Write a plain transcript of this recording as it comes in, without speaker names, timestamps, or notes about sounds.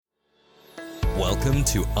Welcome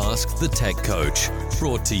to Ask the Tech Coach,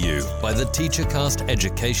 brought to you by the TeacherCast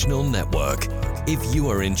Educational Network. If you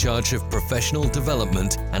are in charge of professional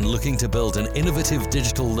development and looking to build an innovative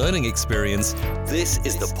digital learning experience, this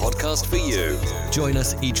is the podcast for you. Join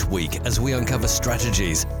us each week as we uncover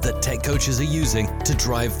strategies that tech coaches are using to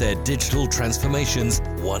drive their digital transformations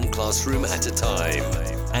one classroom at a time.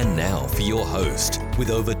 And now for your host, with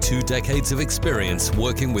over 2 decades of experience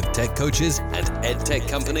working with tech coaches and ed tech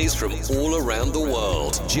companies from all around the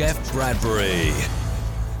world, Jeff Bradbury.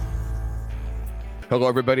 Hello,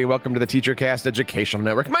 everybody. Welcome to the TeacherCast Educational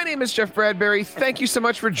Network. My name is Jeff Bradbury. Thank you so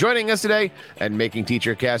much for joining us today and making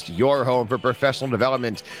TeacherCast your home for professional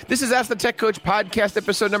development. This is Ask the Tech Coach podcast,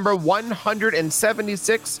 episode number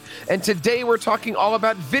 176. And today we're talking all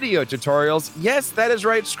about video tutorials. Yes, that is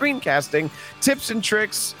right. Screencasting, tips and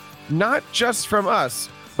tricks, not just from us,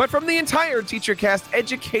 but from the entire TeacherCast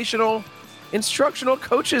Educational Instructional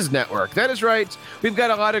Coaches Network. That is right. We've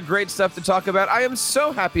got a lot of great stuff to talk about. I am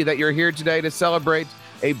so happy that you're here today to celebrate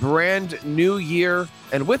a brand new year.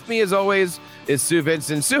 And with me, as always, is Sue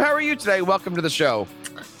Vincent. Sue, how are you today? Welcome to the show.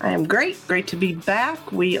 I am great. Great to be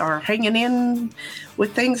back. We are hanging in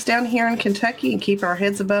with things down here in Kentucky and keep our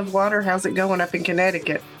heads above water. How's it going up in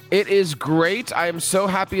Connecticut? It is great. I am so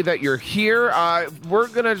happy that you're here. We're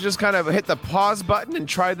going to just kind of hit the pause button and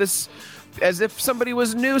try this as if somebody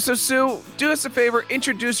was new. So, Sue, do us a favor.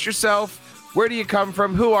 Introduce yourself. Where do you come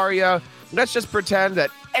from? Who are you? Let's just pretend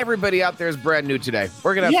that everybody out there is brand new today.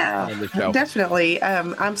 We're going to have fun on the show. Definitely.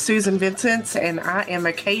 I'm Susan Vincent, and I am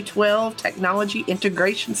a K-12 technology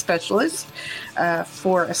integration specialist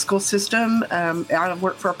for a school system. I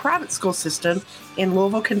work for a private school system in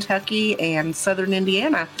Louisville, Kentucky, and Southern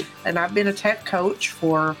Indiana. And I've been a tech coach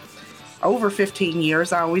for over 15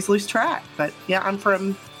 years. I always lose track. But yeah,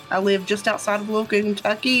 I live just outside of Louisville,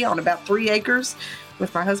 Kentucky on about 3 acres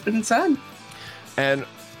with my husband and son. And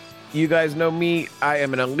you guys know me. I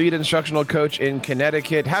am an elite instructional coach in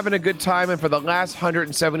Connecticut, having a good time. And for the last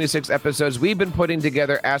 176 episodes, we've been putting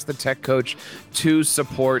together Ask the Tech Coach to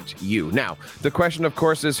support you. Now, the question, of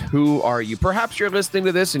course, is who are you? Perhaps you're listening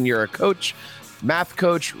to this and you're a coach, math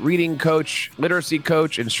coach, reading coach, literacy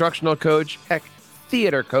coach, instructional coach, heck,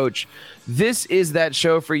 theater coach. This is that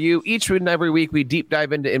show for you. Each and every week, we deep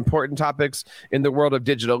dive into important topics in the world of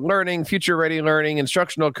digital learning, future-ready learning,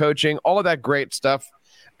 instructional coaching, all of that great stuff.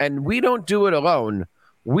 And we don't do it alone.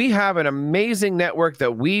 We have an amazing network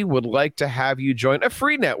that we would like to have you join, a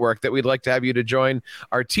free network that we'd like to have you to join,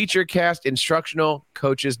 our TeacherCast Instructional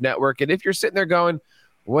Coaches Network. And if you're sitting there going,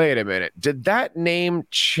 wait a minute, did that name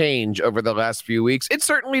change over the last few weeks? It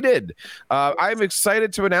certainly did. I'm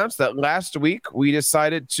excited to announce that last week we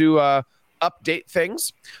decided to update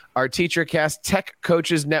things. Our TeacherCast Tech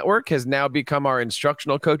Coaches Network has now become our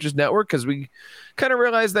Instructional Coaches Network because we kind of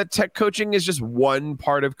realized that tech coaching is just one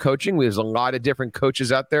part of coaching. There's a lot of different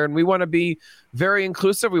coaches out there, and we want to be very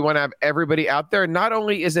inclusive. We want to have everybody out there. Not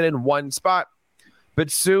only is it in one spot,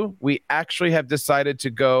 but Sue, we actually have decided to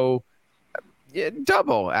go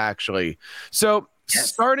double, actually. So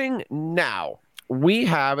starting now, we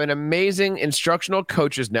have an amazing instructional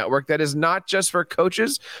coaches network that is not just for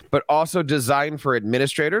coaches, but also designed for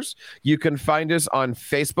administrators. You can find us on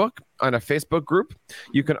Facebook, on a Facebook group.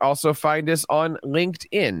 You can also find us on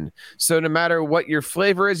LinkedIn. So no matter what your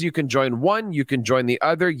flavor is, you can join one, you can join the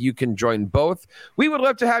other, you can join both. We would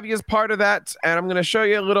love to have you as part of that. And I'm going to show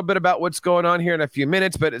you a little bit about what's going on here in a few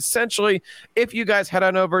minutes. But essentially, if you guys head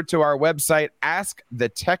on over to our website,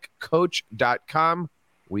 askthetechcoach.com,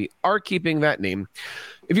 we are keeping that name.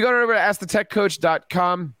 If you go over to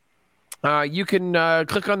askthetechcoach.com, you can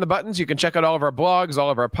click on the buttons. You can check out all of our blogs, all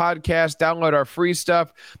of our podcasts, download our free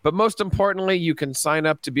stuff. But most importantly, you can sign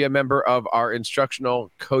up to be a member of our Instructional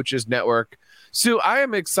Coaches Network. Sue, I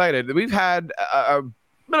am excited. We've had a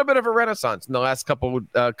little bit of a renaissance in the last couple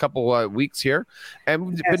weeks here. And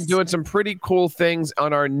we've been doing some pretty cool things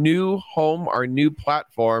on our new home, our new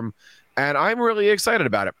platform. And I'm really excited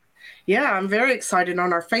about it. Yeah, I'm very excited.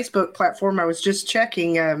 On our Facebook platform, I was just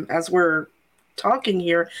checking as we're talking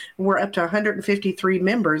here, we're up to 153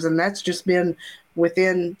 members, and that's just been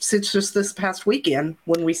since just this past weekend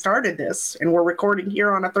when we started this, and we're recording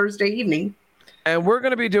here on a Thursday evening. And we're going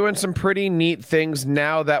to be doing some pretty neat things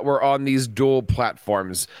now that we're on these dual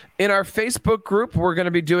platforms. In our Facebook group, we're going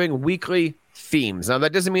to be doing weekly themes. Now,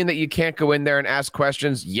 that doesn't mean that you can't go in there and ask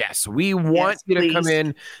questions. Yes, we want you to come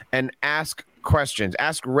in and ask questions,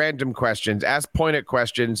 ask random questions, ask pointed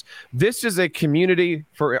questions. This is a community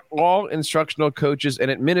for all instructional coaches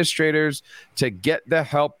and administrators to get the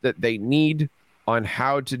help that they need on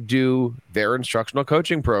how to do their instructional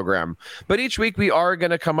coaching program. But each week we are going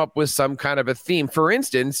to come up with some kind of a theme. For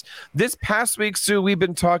instance, this past week, Sue, we've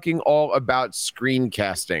been talking all about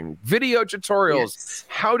screencasting, video tutorials,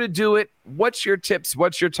 how to do it. What's your tips?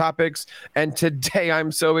 What's your topics? And today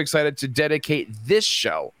I'm so excited to dedicate this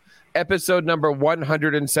show, episode number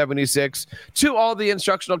 176, to all the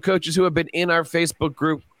instructional coaches who have been in our Facebook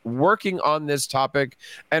group working on this topic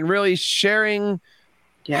and really sharing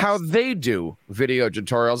how they do video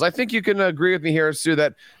tutorials. I think you can agree with me here, Sue,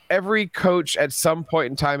 that every coach at some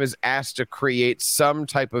point in time is asked to create some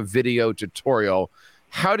type of video tutorial.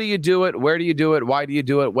 How do you do it? Where do you do it? Why do you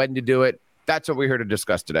do it? When do you do it? That's what we're here to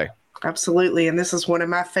discuss today. Absolutely. And this is one of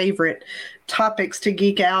my favorite topics to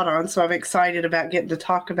geek out on. So I'm excited about getting to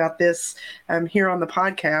talk about this here on the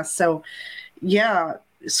podcast. So, yeah,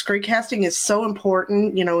 screencasting is so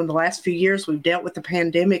important. You know, in the last few years, we've dealt with the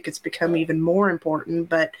pandemic. It's become even more important.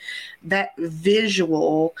 But that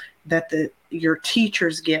visual that your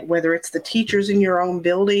teachers get, whether it's the teachers in your own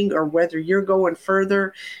building or whether you're going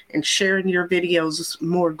further and sharing your videos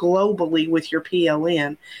more globally with your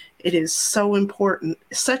PLN, it is so important,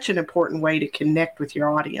 such an important way to connect with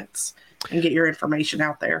your audience and get your information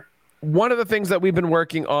out there. One of the things that we've been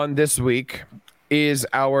working on this week is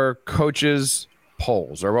our coaches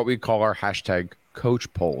polls, or what we call our hashtag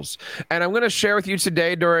coach polls. And I'm going to share with you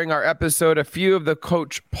today during our episode a few of the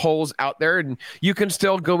coach polls out there, and you can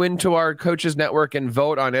still go into our coaches network and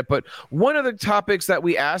vote on it. But one of the topics that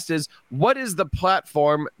we asked is, what is the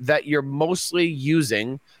platform that you're mostly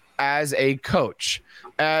using as a coach?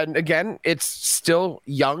 And again, it's still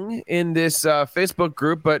young in this Facebook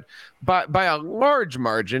group, but by a large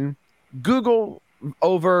margin, Google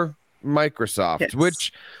over Microsoft,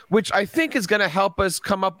 which I think is going to help us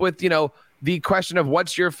come up with, the question of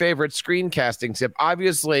what's your favorite screencasting tip.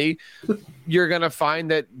 Obviously, you're going to find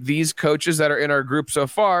that these coaches that are in our group so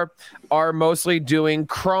far are mostly doing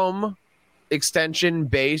Chrome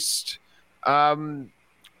extension-based screencasting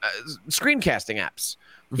apps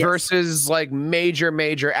versus like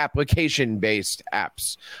major application-based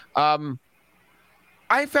apps.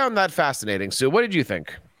 I found that fascinating. Sue, what did you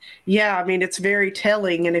think? Yeah, I mean, it's very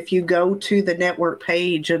telling. And if you go to the network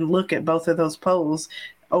page and look at both of those polls,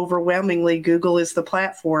 overwhelmingly, Google is the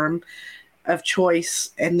platform of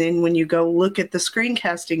choice. And then when you go look at the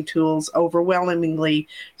screencasting tools, overwhelmingly,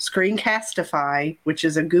 Screencastify, which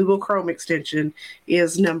is a Google Chrome extension,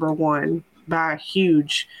 is number one by a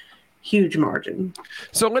huge margin.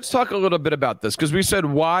 So let's talk a little bit about this, because we said,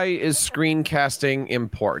 why is screencasting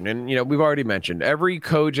important? And, we've already mentioned every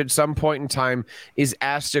coach at some point in time is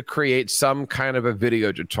asked to create some kind of a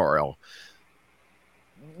video tutorial.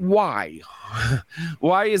 Why?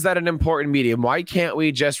 Why is that an important medium? Why can't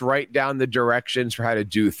we just write down the directions for how to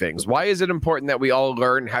do things? Why is it important that we all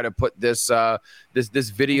learn how to put this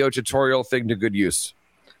video tutorial thing to good use?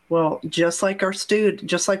 Well, just like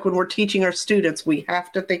when we're teaching our students, we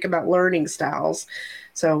have to think about learning styles.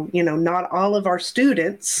 So, not all of our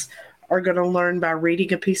students are going to learn by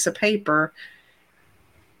reading a piece of paper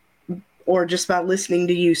or just by listening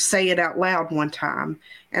to you say it out loud one time.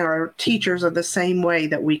 And our teachers are the same way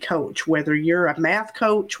that we coach, whether you're a math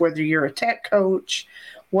coach, whether you're a tech coach,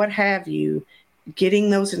 what have you, getting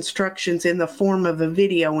those instructions in the form of a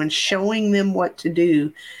video and showing them what to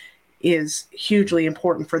do is hugely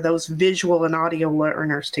important for those visual and audio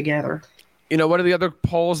learners together. One of the other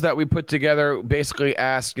polls that we put together basically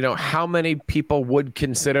asked, how many people would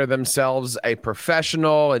consider themselves a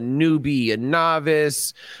professional, a newbie, a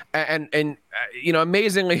novice, and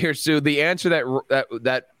amazingly here, Sue, the answer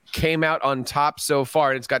that came out on top so far,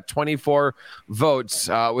 and it's got 24 votes,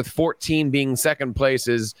 with 14 being second place,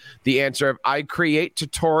 is the answer of, I create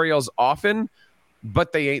tutorials often,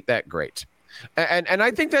 but they ain't that great. And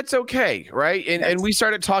I think that's okay, right? And we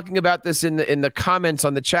started talking about this in the comments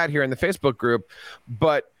on the chat here in the Facebook group.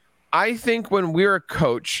 But I think when we're a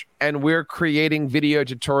coach and we're creating video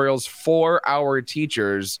tutorials for our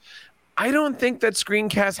teachers, I don't think that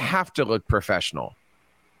screencasts have to look professional.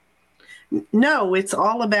 No, it's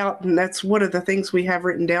all about, and that's one of the things we have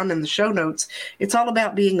written down in the show notes, it's all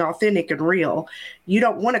about being authentic and real. You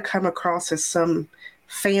don't want to come across as some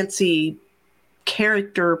fancy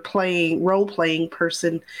role playing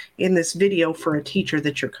person in this video for a teacher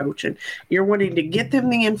that you're coaching. You're wanting to get them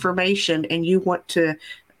the information, and you want to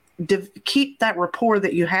keep that rapport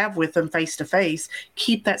that you have with them face to face,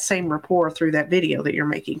 keep that same rapport through that video that you're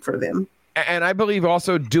making for them. And I believe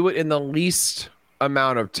also do it in the least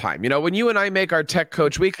amount of time. You know, when you and I make our Tech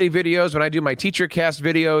Coach Weekly videos, when I do my Teacher Cast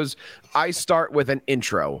videos, I start with an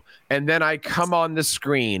intro, and then I come on the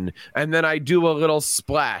screen, and then I do a little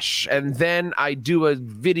splash, and then I do a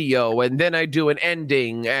video, and then I do an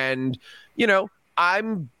ending, and, you know,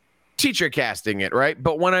 I'm teacher casting it, right?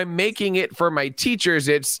 But when I'm making it for my teachers,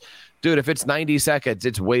 it's, dude, if it's 90 seconds,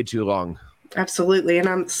 it's way too long. Absolutely. And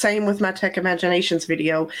I'm same with my Tech Imaginations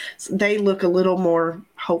video. They look a little more,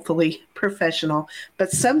 hopefully, professional.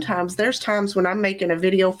 But sometimes there's times when I'm making a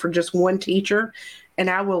video for just one teacher and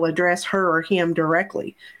I will address her or him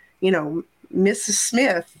directly. You know, Mrs.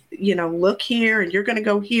 Smith, you know, look here and you're going to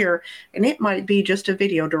go here. And it might be just a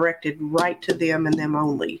video directed right to them and them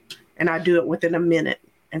only. And I do it within a minute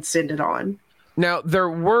and send it on. Now, there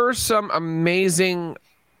were some amazing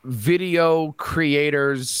video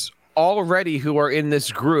creators already who are in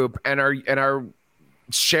this group and are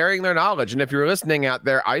sharing their knowledge. And if you're listening out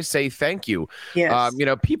there, I say thank you. Yes. You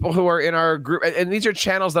know, people who are in our group, and these are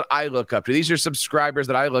channels that I look up to. These are subscribers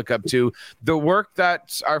that I look up to. The work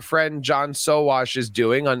that our friend John Sowash is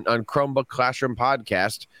doing on Chromebook Classroom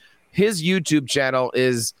Podcast, his YouTube channel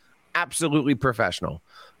is absolutely professional.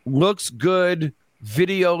 Looks good.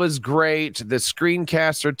 Video is great. The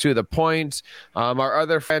screencasts are to the point. Our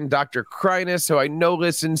other friend, Dr. Krynis, who I know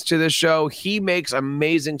listens to the show, he makes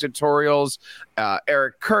amazing tutorials.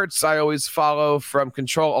 Eric Kurtz, I always follow from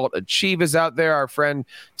Control Alt Achieve, is out there. Our friend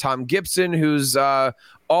Tom Gibson, who's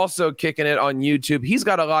also kicking it on YouTube. He's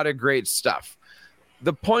got a lot of great stuff.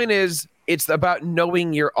 The point is, it's about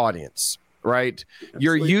knowing your audience. Right?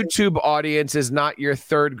 Absolutely. Your YouTube audience is not your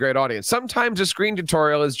third grade audience. Sometimes a screen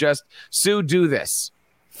tutorial is just, Sue, do this.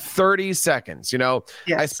 30 seconds. You know,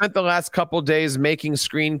 yes. I spent the last couple days making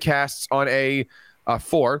screencasts on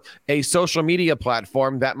for a social media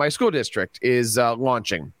platform that my school district is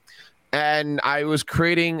launching. And I was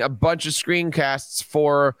creating a bunch of screencasts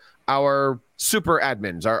for our super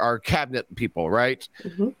admins, our cabinet people, right?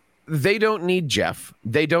 Mm-hmm. They don't need Jeff.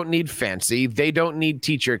 They don't need Fancy. They don't need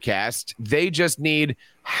Teacher Cast. They just need,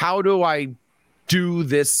 how do I do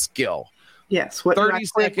this skill? Yes. What 30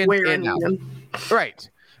 seconds in out. Right.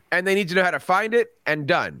 And they need to know how to find it and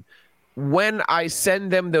done. When I send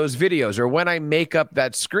them those videos or when I make up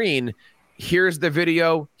that screen, here's the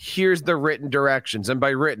video, here's the written directions. And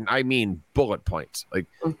by written, I mean bullet points. Like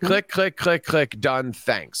click, click, click, click, done,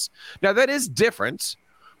 thanks. Now that is different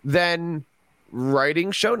than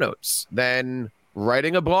writing show notes, then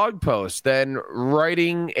writing a blog post, then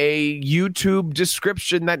writing a YouTube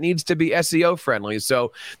description that needs to be SEO friendly.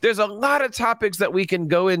 So there's a lot of topics that we can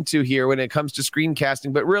go into here when it comes to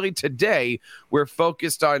screencasting, but really today we're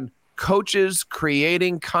focused on coaches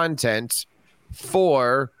creating content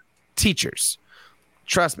for teachers.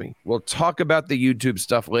 Trust me, we'll talk about the YouTube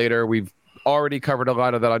stuff later. We've already covered a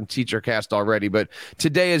lot of that on TeacherCast already, but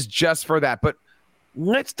today is just for that. But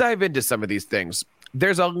let's dive into some of these things.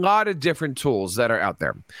 There's a lot of different tools that are out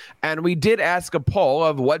there. And we did ask a poll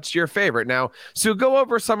of what's your favorite. Now, so go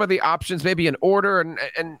over some of the options, maybe in order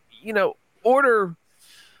and you know, order.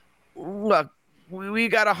 Look, we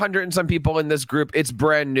got 100 and some people in this group. It's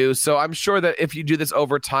brand new. So I'm sure that if you do this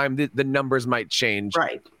over time, the numbers might change.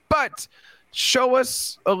 Right. But show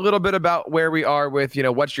us a little bit about where we are with, you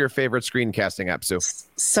know, what's your favorite screencasting app, Sue?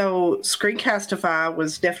 So Screencastify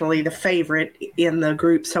was definitely the favorite in the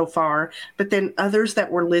group so far. But then others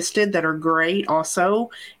that were listed that are great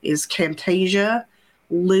also is Camtasia,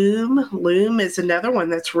 Loom. Loom is another one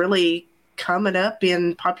that's really coming up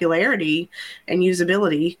in popularity and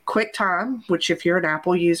usability. QuickTime, which if you're an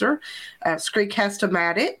Apple user,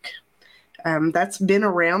 Screencast-O-Matic. That's been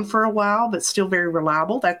around for a while, but still very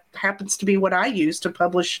reliable. That happens to be what I use to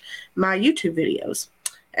publish my YouTube videos.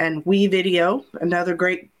 And WeVideo, another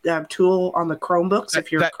great tool on the Chromebooks,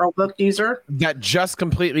 if you're a Chromebook user. That just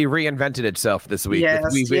completely reinvented itself this week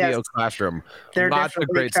with WeVideo Classroom. They're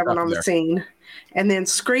definitely coming on the scene. And then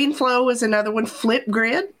ScreenFlow is another one.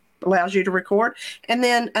 Flipgrid allows you to record. And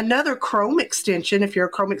then another Chrome extension, if you're a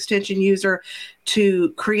Chrome extension user,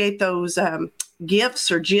 to create those GIFs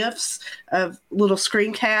or GIFs of little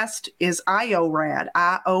screencast is IORAD.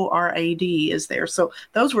 IORAD is there. So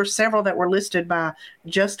those were several that were listed by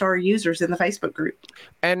just our users in the Facebook group.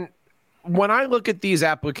 And when I look at these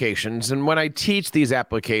applications and when I teach these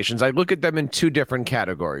applications, I look at them in two different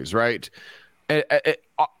categories, right?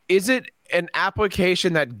 Is it an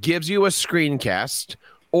application that gives you a screencast,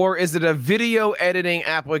 or is it a video editing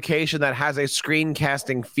application that has a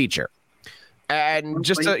screencasting feature? And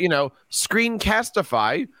just to, you know,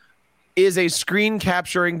 Screencastify is a screen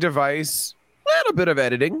capturing device, a little bit of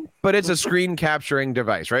editing, but it's a screen capturing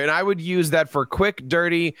device, right? And I would use that for quick,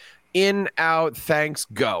 dirty, in, out, thanks,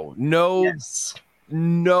 go. No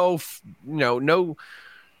no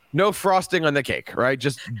frosting on the cake, right?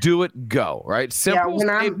 Just do it, go, right? Simple,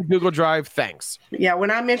 Google Drive, thanks. Yeah,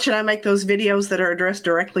 when I mention I make those videos that are addressed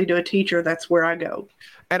directly to a teacher, that's where I go.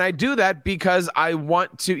 And I do that because I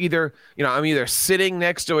want to I'm either sitting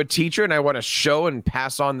next to a teacher and I want to show and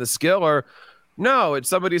pass on the skill, or no, it's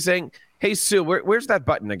somebody saying, hey, Sue, where's that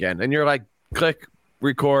button again? And you're like, click,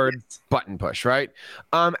 record, button push, right?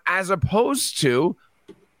 As opposed to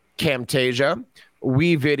Camtasia,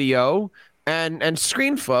 WeVideo, and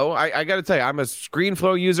ScreenFlow. I got to tell you, I'm a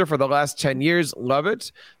ScreenFlow user for the last 10 years. Love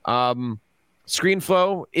it.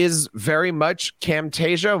 ScreenFlow is very much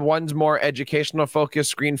Camtasia. One's more educational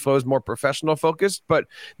focused. ScreenFlow is more professional focused. But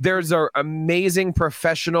there's amazing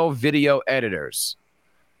professional video editors.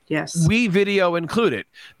 Yes. WeVideo included,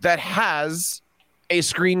 that has a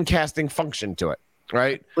screencasting function to it,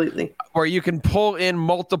 right? Absolutely. Where you can pull in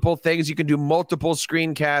multiple things. You can do multiple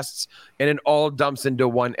screencasts, and it all dumps into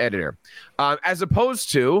one editor. As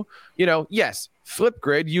opposed to, yes,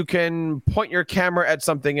 Flipgrid, you can point your camera at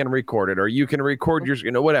something and record it, or you can record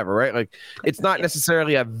your, whatever, right? Like, it's not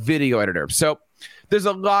necessarily a video editor. So there's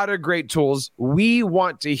a lot of great tools. We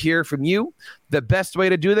want to hear from you. The best way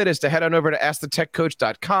to do that is to head on over to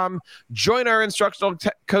AskTheTechCoach.com, join our Instructional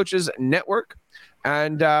Coaches Network,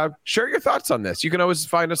 and share your thoughts on this. You can always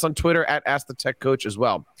find us on Twitter at AskTheTechCoach as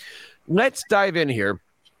well. Let's dive in here,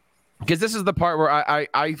 because this is the part where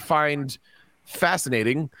I find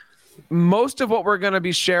fascinating. Most of what we're going to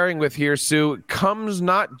be sharing with here, Sue, comes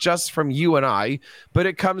not just from you and I, but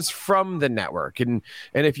it comes from the network. And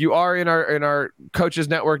if you are in our coaches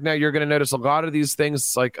network now, you're going to notice a lot of these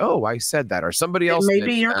things like, oh, I said that, or somebody else.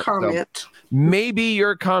 Maybe your comment. So maybe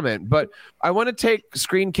your comment. But I want to take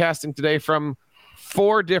screencasting today from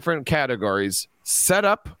 4 different categories: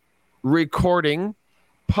 setup, recording,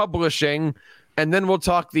 publishing, and then we'll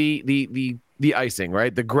talk the icing,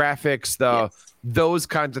 right? The graphics, those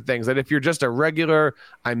kinds of things. And if you're just a regular,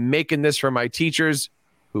 I'm making this for my teachers,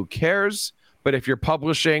 who cares? But if you're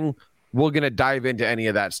publishing, we're going to dive into any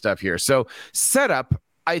of that stuff here. So setup,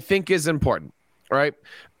 I think, is important, right?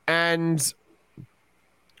 And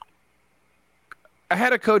I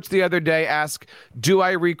had a coach the other day ask, do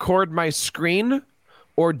I record my screen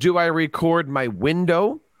or do I record my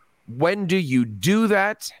window? When do you do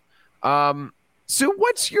that? So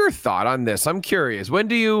what's your thought on this? I'm curious. When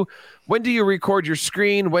do you record your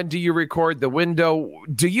screen? When do you record the window?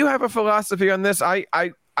 Do you have a philosophy on this? I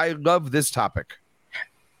love this topic.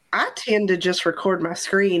 I tend to just record my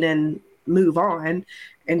screen and move on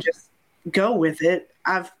and just go with it.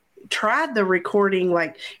 I've tried the recording,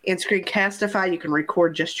 like in Screencastify, you can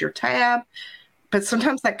record just your tab, but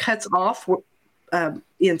sometimes that cuts off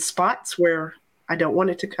in spots where I don't want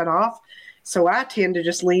it to cut off. So I tend to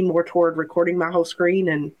just lean more toward recording my whole screen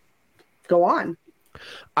and go on.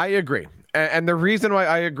 I agree. And the reason why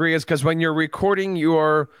I agree is because when you're recording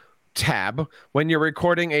your tab, when you're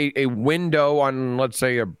recording a window on, let's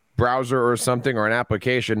say, a browser or something, or an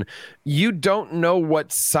application, you don't know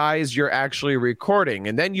what size you're actually recording.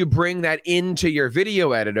 And then you bring that into your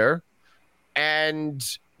video editor, and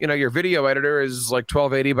your video editor is like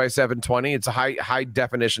 1280 by 720. It's a high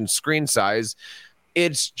definition screen size.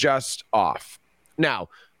 It's just off. Now,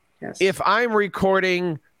 if I'm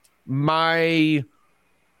recording my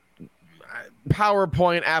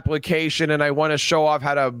PowerPoint application and I want to show off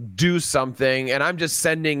how to do something and I'm just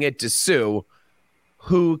sending it to Sue,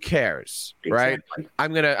 who cares, right?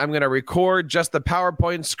 I'm gonna record just the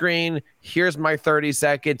PowerPoint screen. Here's my 30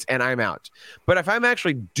 seconds and I'm out. But if I'm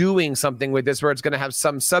actually doing something with this where it's going to have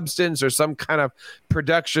some substance or some kind of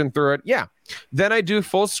production through it, then I do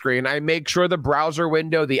full screen. I make sure the browser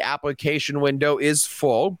window, the application window is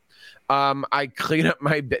full. I clean up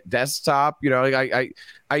my desktop. I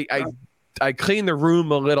clean the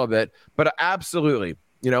room a little bit, but absolutely.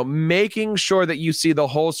 Making sure that you see the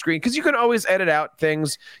whole screen, because you can always edit out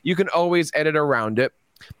things. You can always edit around it.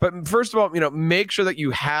 But first of all, make sure that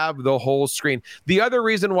you have the whole screen. The other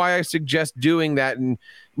reason why I suggest doing that, and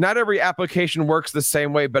not every application works the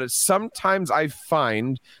same way, but sometimes I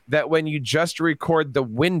find that when you just record the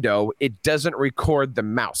window, it doesn't record the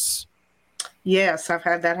mouse. Yes, I've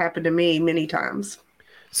had that happen to me many times.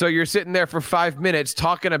 So you're sitting there for 5 minutes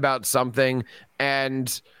talking about something,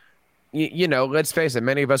 and let's face it,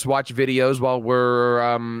 many of us watch videos while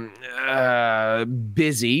we're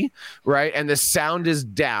busy, right? And the sound is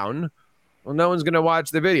down. Well, no one's going to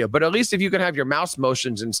watch the video. But at least if you can have your mouse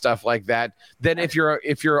motions and stuff like that, then if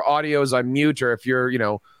your audio is on mute, or if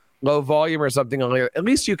you're, low volume or something, at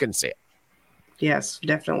least you can see it. Yes,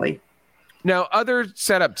 definitely. Now, other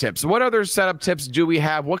setup tips. What other setup tips do we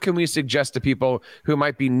have? What can we suggest to people who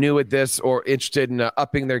might be new at this or interested in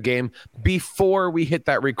upping their game before we hit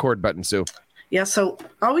that record button, Sue? Yeah, so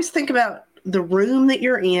always think about the room that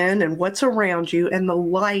you're in and what's around you and the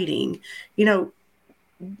lighting. You know,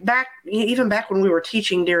 even back when we were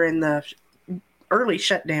teaching during the early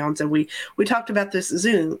shutdowns, and we talked about this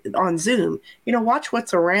on Zoom, you know, watch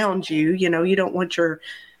what's around you. You know, you don't want your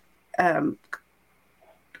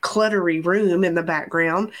cluttery room in the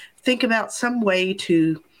background. Think about some way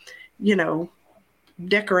to, you know,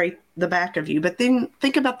 decorate the back of you. But then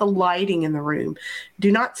think about the lighting in the room.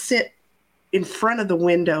 Do not sit in front of the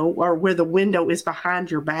window or where the window is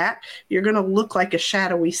behind your back. You're going to look like a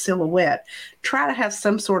shadowy silhouette. Try to have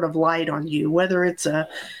some sort of light on you, whether it's a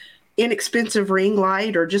inexpensive ring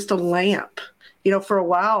light or just a lamp. You know, for a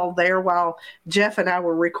while Jeff and I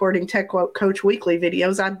were recording Tech Coach Weekly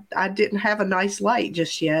videos, I didn't have a nice light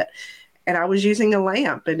just yet. And I was using a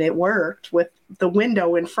lamp, and it worked with the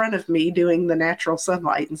window in front of me doing the natural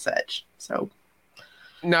sunlight and such. So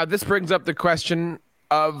now this brings up the question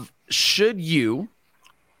of, should you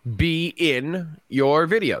be in your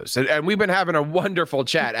videos? And we've been having a wonderful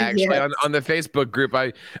chat actually Yes. on the Facebook group.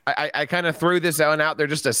 I kind of threw this out there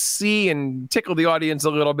just to see and tickle the audience a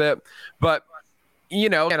little bit. But you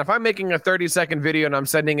know, and if I'm making a 30-second video and I'm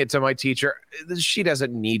sending it to my teacher, she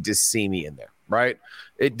doesn't need to see me in there, right?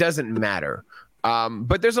 It doesn't matter.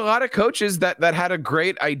 But there's a lot of coaches that had a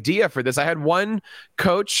great idea for this. I had one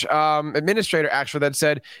coach, administrator actually, that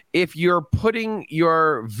said, if you're putting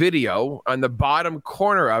your video on the bottom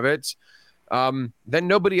corner of it, then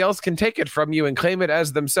nobody else can take it from you and claim it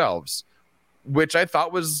as themselves, which I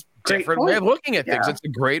thought was different way of looking at things. It's a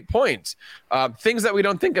great point. Things that we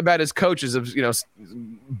don't think about as coaches of, you know,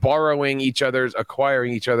 acquiring each other's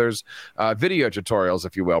video tutorials,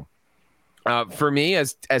 if you will. For me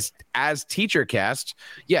as TeacherCast,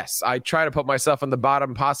 yes, I try to put myself on the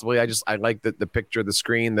bottom possibly. I like the picture, the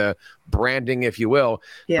screen, the branding, if you will.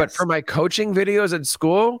 Yes. But for my coaching videos at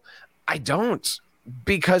school, I don't,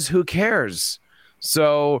 because who cares?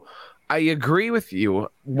 So I agree with you.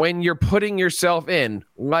 When you're putting yourself in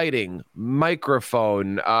lighting,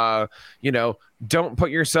 microphone, you know, don't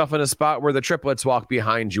put yourself in a spot where the triplets walk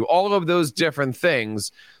behind you, all of those different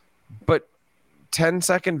things. But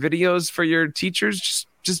 10-second videos for your teachers,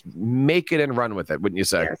 just make it and run with it, wouldn't you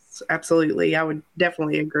say? Yes, absolutely. I would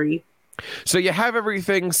definitely agree. So you have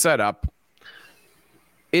everything set up.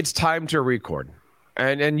 It's time to record.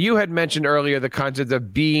 And you had mentioned earlier the concept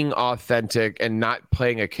of being authentic and not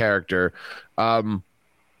playing a character.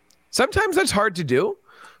 Sometimes that's hard to do,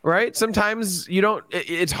 right? Sometimes you don't,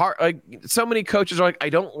 it's hard. Like so many coaches are like, I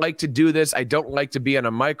don't like to do this. I don't like to be on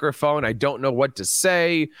a microphone. I don't know what to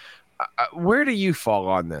say. Where do you fall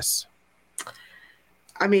on this?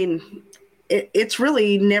 I mean, it's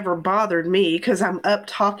really never bothered me because I'm up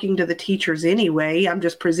talking to the teachers anyway. I'm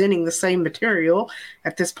just presenting the same material.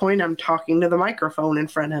 At this point, I'm talking to the microphone in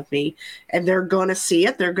front of me, and they're going to see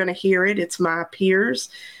it. They're going to hear it. It's my peers.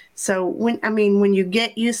 So when you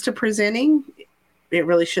get used to presenting, it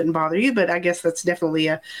really shouldn't bother you. But I guess that's definitely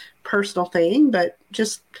a personal thing. But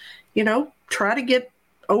just, you know, try to get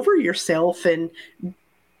over yourself and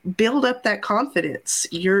build up that confidence.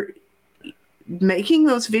 You're making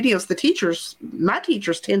those videos. My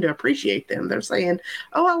teachers tend to appreciate them. They're saying,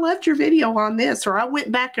 oh, I loved your video on this, or I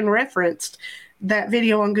went back and referenced that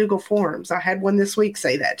video on Google Forms. I had one this week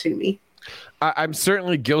say that to me. I'm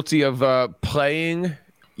certainly guilty of playing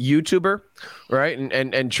YouTuber, right?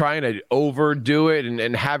 And trying to overdo it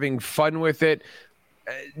and having fun with it.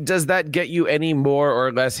 Does that get you any more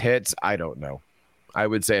or less hits? I don't know. I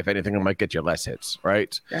would say, if anything, it might get you less hits,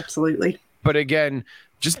 right? Absolutely. But again,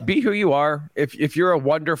 just be who you are. If you're a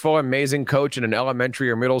wonderful, amazing coach in an elementary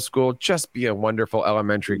or middle school, just be a wonderful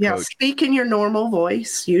elementary coach. Yeah, speak in your normal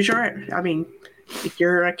voice. If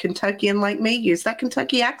you're a Kentuckian like me, use that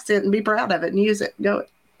Kentucky accent and be proud of it and use it. Go.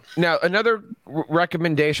 Now, another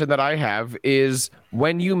recommendation that I have is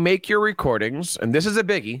when you make your recordings, and this is a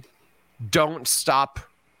biggie, don't stop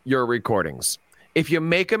your recordings. If you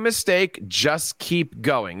make a mistake, just keep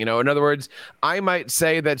going. You know, in other words, I might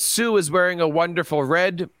say that Sue is wearing a wonderful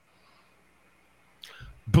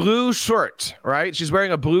blue shirt, right? She's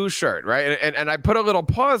wearing a blue shirt, right? And I put a little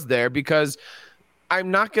pause there because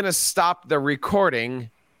I'm not going to stop the recording.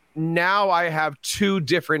 Now I have 2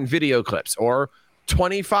 different video clips or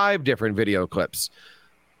 25 different video clips.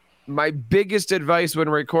 My biggest advice when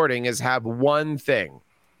recording is have one thing.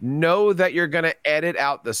 Know that you're going to edit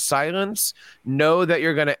out the silence. Know that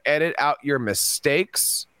you're going to edit out your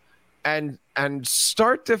mistakes, and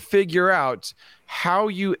start to figure out how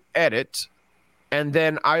you edit And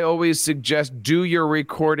then I always suggest do your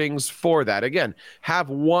recordings for that. Again, have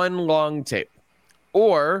one long tape,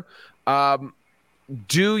 or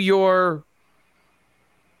do your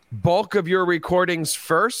bulk of your recordings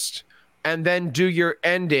first, and then do your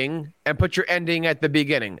ending and put your ending at the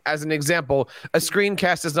beginning. As an example, a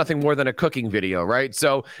screencast is nothing more than a cooking video, right?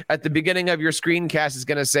 So at the beginning of your screencast is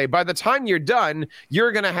going to say, by the time you're done,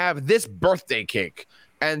 you're going to have this birthday cake.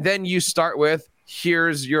 And then you start with,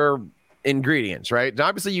 here's your ingredients, right? And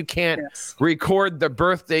obviously you can't record the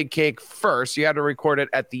birthday cake first. You have to record it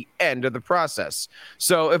at the end of the process.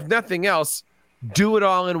 So if nothing else, do it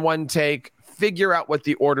all in one take, figure out what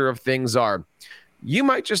the order of things are. You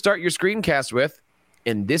might just start your screencast with,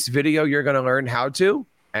 in this video, you're going to learn how to,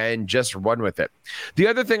 and just run with it. The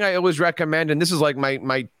other thing I always recommend, and this is like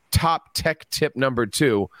my top tech tip number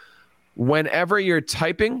 2, whenever you're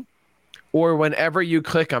typing or whenever you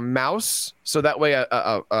click a mouse, so that way a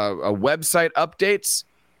website updates,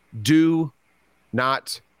 do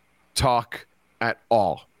not talk at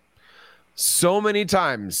all. So many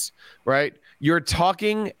times, right? You're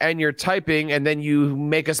talking and you're typing, and then you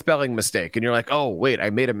make a spelling mistake, and you're like, oh, wait,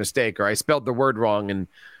 I made a mistake, or I spelled the word wrong. And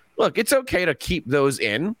look, it's okay to keep those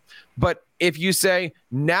in. But if you say,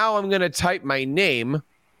 now I'm going to type my name,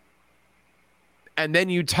 and then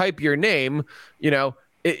you type your name,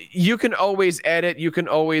 you can always edit, you can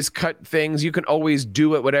always cut things, you can always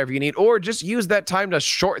do it, whatever you need, or just use that time to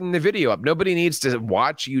shorten the video up. Nobody needs to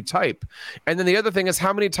watch you type. And then the other thing is,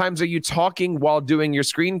 how many times are you talking while doing your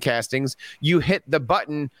screencastings? You hit the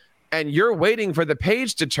button and you're waiting for the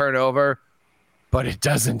page to turn over, but it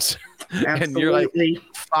doesn't. And you're like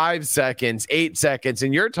 5 seconds, 8 seconds,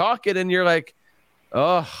 and you're talking and you're like,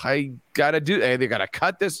 oh, I got to they got to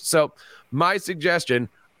cut this. So my suggestion,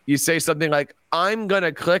 you say something like, I'm going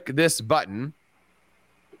to click this button.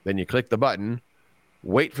 Then you click the button,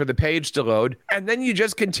 wait for the page to load, and then you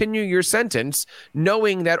just continue your sentence,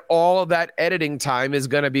 knowing that all that editing time is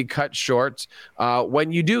going to be cut short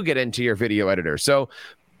when you do get into your video editor. So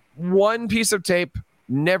one piece of tape,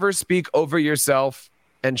 never speak over yourself,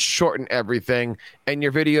 and shorten everything, and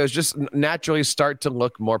your videos just naturally start to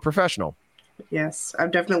look more professional. Yes,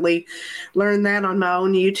 I've definitely learned that on my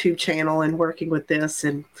own YouTube channel and working with this.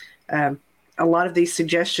 And a lot of these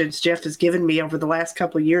suggestions Jeff has given me over the last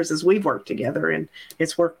couple of years as we've worked together, and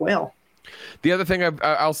it's worked well. The other thing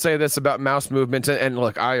I'll say this about mouse movements, and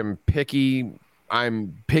look, I'm picky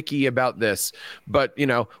about this, but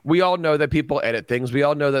we all know that people edit things. We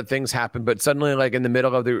all know that things happen, but suddenly, like in the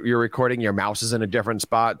middle of your recording, your mouse is in a different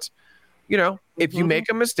spot. If you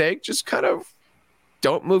make a mistake, just kind of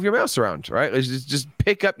don't move your mouse around, right? Just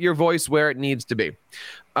pick up your voice where it needs to be.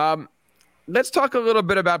 Let's talk a little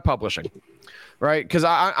bit about publishing, right? Because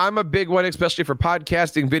I'm a big one, especially for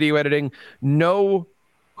podcasting, video editing. Know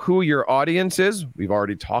who your audience is. We've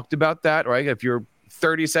already talked about that, right? If you're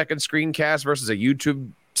 30-second screencast versus a YouTube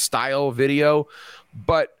style video,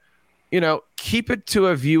 but keep it to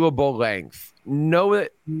a viewable length. Know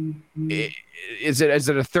that is it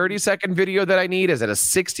a 30-second video that I need? Is it a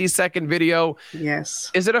 60-second video?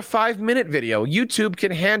 Yes. Is it a 5-minute video? YouTube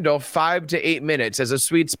can handle 5 to 8 minutes as a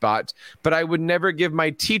sweet spot, but I would never give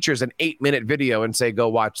my teachers an 8-minute video and say, go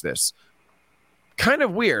watch this. Kind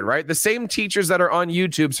of weird, right? The same teachers that are on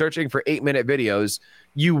YouTube searching for 8-minute videos,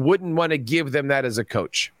 you wouldn't want to give them that as a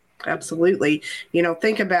coach. Absolutely.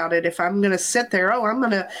 Think about it. If I'm going to sit there, I'm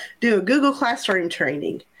going to do a Google Classroom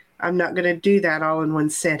training. I'm not going to do that all in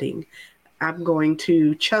one setting. I'm going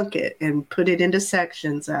to chunk it and put it into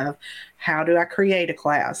sections of how do I create a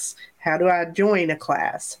class? How do I join a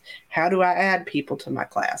class? How do I add people to my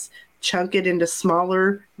class? Chunk it into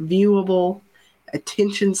smaller, viewable,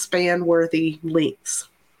 attention span worthy links.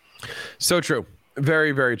 So true.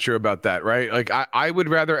 Very, very true about that, right? Like I would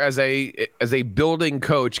rather as a building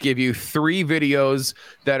coach give you 3 videos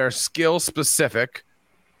that are skill specific,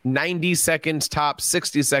 90 seconds tops,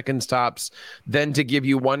 60 seconds tops, than to give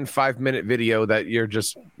you one 5-minute video that you're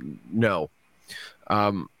just no.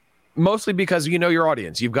 Mostly because your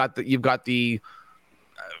audience. You've got the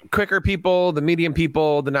quicker people, the medium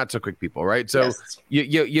people, the not so quick people, right? So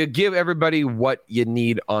yes. you give everybody what you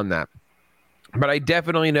need on that. But I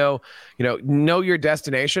definitely know your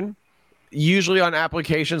destination. Usually on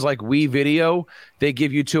applications like WeVideo, they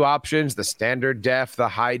give you 2 options, the standard def, the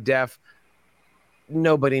high def.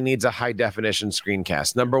 Nobody needs a high definition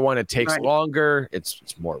screencast. Number one, it takes longer. It's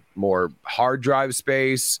more hard drive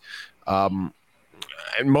space. And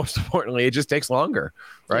most importantly, it just takes longer,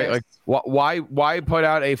 right? Yes. Like why put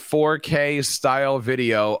out a 4K style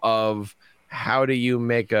video of how do you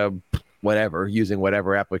make a whatever using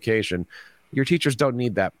whatever application? Your teachers don't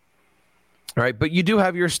need that. All right, but you do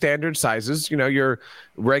have your standard sizes. Your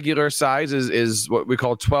regular size is what we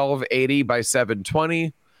call 1280 by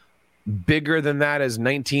 720. Bigger than that is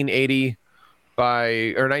 1920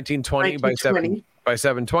 by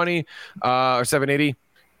 720 or 780.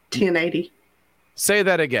 1080. Say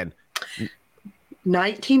that again.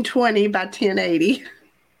 1920 by 1080.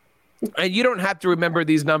 And you don't have to remember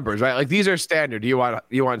these numbers, right? Like, these are standard. You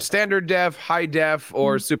want standard def, high def,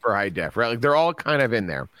 or super high def, right? Like, they're all kind of in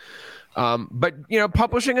there. But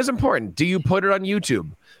publishing is important. Do you put it on YouTube?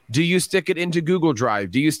 Do you stick it into Google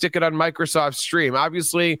Drive? Do you stick it on Microsoft Stream?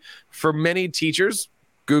 Obviously, for many teachers,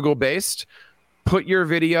 Google-based, put your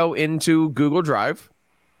video into Google Drive.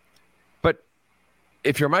 But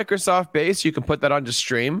if you're Microsoft-based, you can put that onto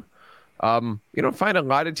Stream. You don't find a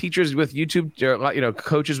lot of teachers with YouTube,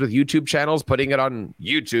 coaches with YouTube channels putting it on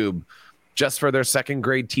YouTube just for their second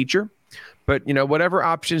grade teacher. But, whatever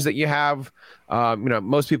options that you have,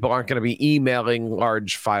 most people aren't going to be emailing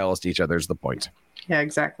large files to each other is the point. Yeah,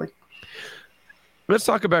 exactly. Let's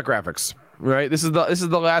talk about graphics, right? This is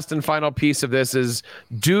the last and final piece of this is,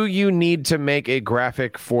 do you need to make a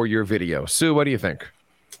graphic for your video? Sue, what do you think?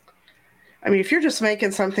 I mean, if you're just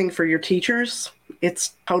making something for your teachers,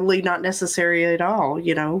 it's totally not necessary at all.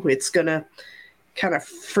 It's going to kind of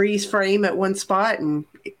freeze frame at one spot. And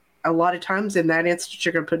a lot of times in that instance,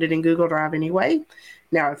 you're going to put it in Google Drive anyway.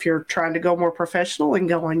 Now, if you're trying to go more professional and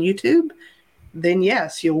go on YouTube, then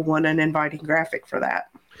yes, you'll want an inviting graphic for that.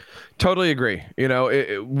 Totally agree.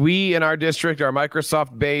 We in our district are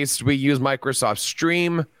Microsoft based. We use Microsoft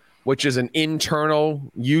Stream, which is an internal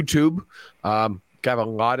YouTube. Got a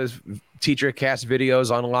lot of TeacherCast videos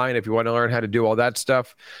online if you want to learn how to do all that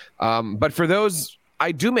stuff. But for those,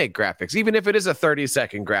 I do make graphics, even if it is a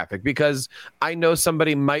 30-second graphic, because I know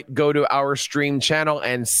somebody might go to our Stream channel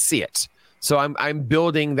and see it. So I'm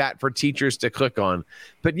building that for teachers to click on.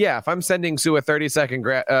 But yeah, if I'm sending Sue a 30-second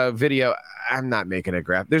video, I'm not making a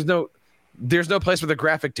graphic. There's no place for the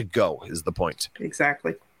graphic to go, is the point.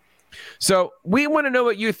 Exactly. So we want to know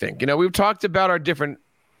what you think. We've talked about our different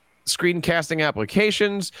screencasting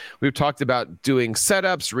applications. We've talked about doing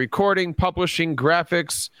setups, recording, publishing,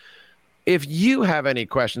 graphics. If you have any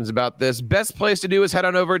questions about this, best place to do is head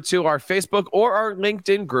on over to our Facebook or our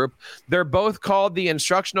LinkedIn group. They're both called the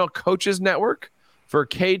Instructional Coaches Network for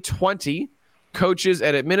K-20 coaches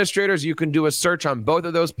and administrators. You can do a search on both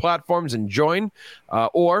of those platforms and join,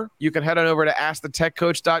 or you can head on over to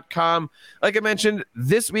askthetechcoach.com. Like I mentioned,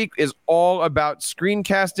 this week is all about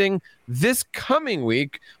screencasting. This coming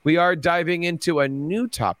week, we are diving into a new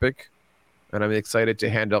topic, and I'm excited to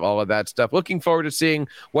handle all of that stuff. Looking forward to seeing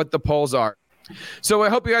what the polls are. So I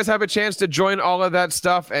hope you guys have a chance to join all of that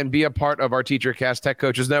stuff and be a part of our TeacherCast Tech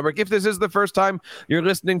Coaches Network. If this is the first time you're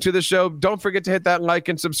listening to the show, don't forget to hit that like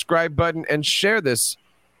and subscribe button and share this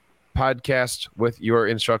podcast with your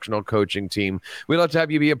instructional coaching team. We'd love to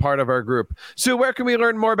have you be a part of our group. Sue, where can we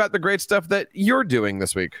learn more about the great stuff that you're doing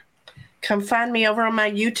this week? Come find me over on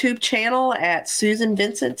my YouTube channel at Susan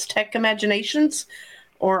Vincent's Tech Imaginations,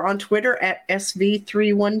 or on Twitter at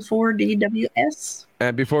SV314DWS.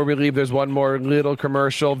 And before we leave, there's one more little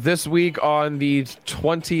commercial. This week on the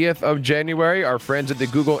 20th of January, our friends at the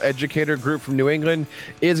Google Educator Group from New England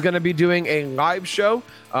is going to be doing a live show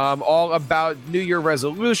all about New Year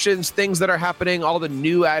resolutions, things that are happening, all the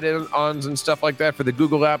new add-ons and stuff like that for the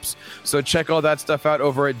Google apps. So check all that stuff out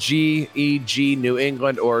over at GEG New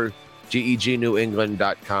England or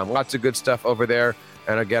GEGNewEngland.com. Lots of good stuff over there.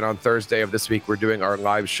 And again, on Thursday of this week, we're doing our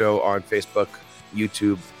live show on Facebook,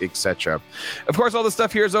 YouTube, etc. Of course, all the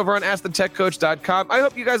stuff here is over on AskTheTechCoach.com. I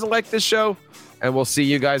hope you guys like this show, and we'll see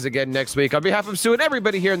you guys again next week. On behalf of Sue and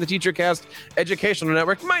everybody here in the TeacherCast Educational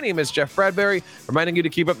Network, my name is Jeff Bradbury, reminding you to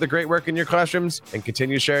keep up the great work in your classrooms and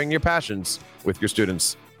continue sharing your passions with your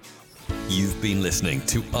students. You've been listening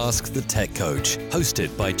to Ask the Tech Coach,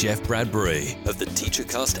 hosted by Jeff Bradbury of the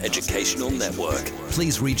TeacherCast Educational Network.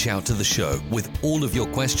 Please reach out to the show with all of your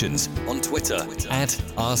questions on Twitter at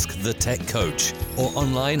AskTheTechCoach or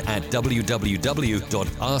online at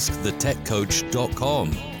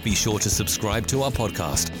www.askthetechcoach.com. Be sure to subscribe to our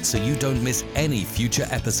podcast so you don't miss any future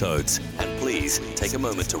episodes. And please take a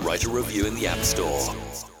moment to write a review in the App Store.